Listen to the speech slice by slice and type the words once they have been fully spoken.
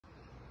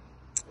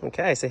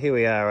Okay, so here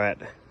we are at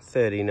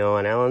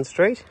 39 Allan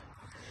Street.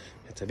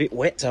 It's a bit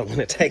wet, so I'm going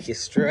to take you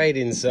straight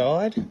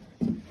inside.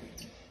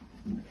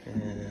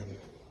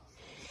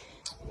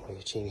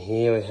 Which in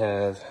here we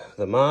have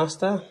the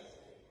master.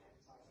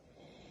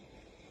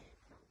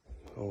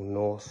 All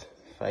north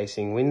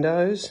facing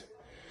windows.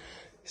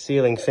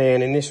 Ceiling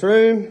fan in this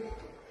room.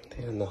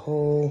 Down the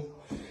hall.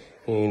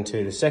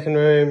 Into the second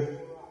room.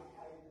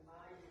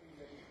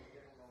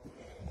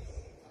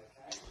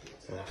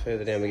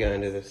 Further down we go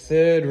into the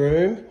third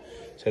room.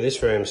 So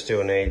this room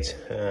still needs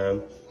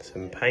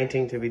some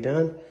painting to be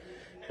done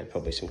and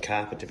probably some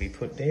carpet to be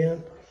put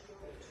down.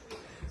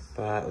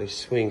 But we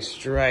swing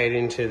straight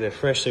into the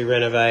freshly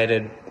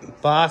renovated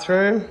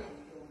bathroom.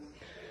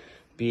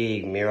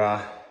 Big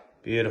mirror,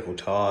 beautiful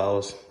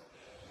tiles,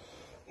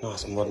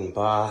 nice modern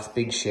bath,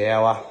 big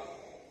shower.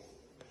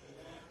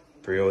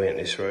 Brilliant,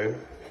 this room.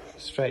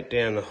 Straight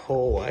down the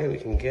hallway we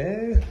can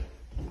go.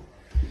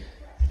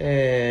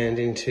 And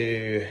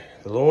into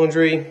the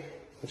laundry,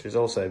 which has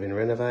also been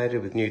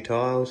renovated with new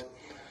tiles,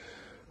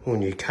 all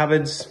new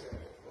cupboards,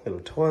 little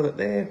toilet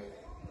there.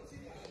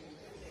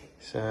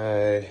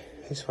 So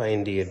this way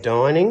into your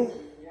dining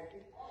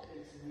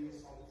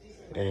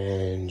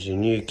and your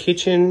new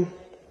kitchen.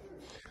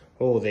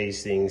 All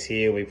these things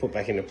here we put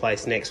back into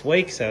place next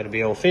week, so it'll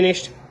be all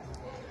finished.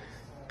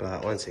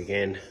 But once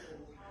again,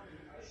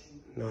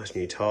 nice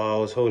new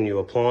tiles, all new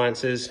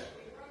appliances.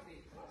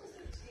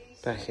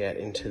 Back out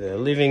into the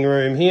living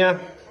room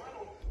here.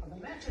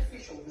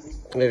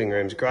 Living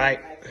room's great.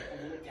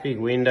 Big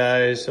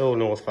windows, all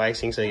north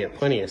facing, so you get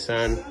plenty of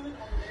sun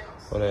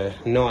on a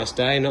nice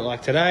day, not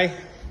like today.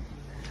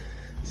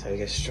 So we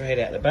go straight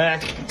out the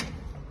back.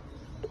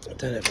 I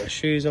don't have my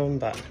shoes on,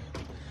 but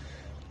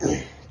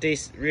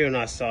decent, real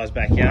nice sized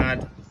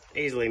backyard,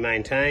 easily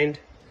maintained.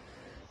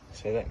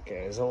 So that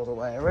goes all the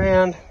way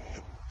around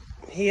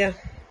here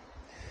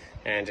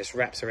and just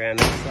wraps around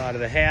the side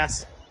of the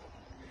house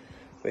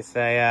with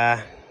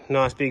a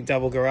nice big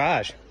double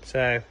garage.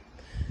 So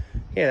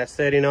yeah, that's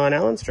 39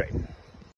 Allan Street.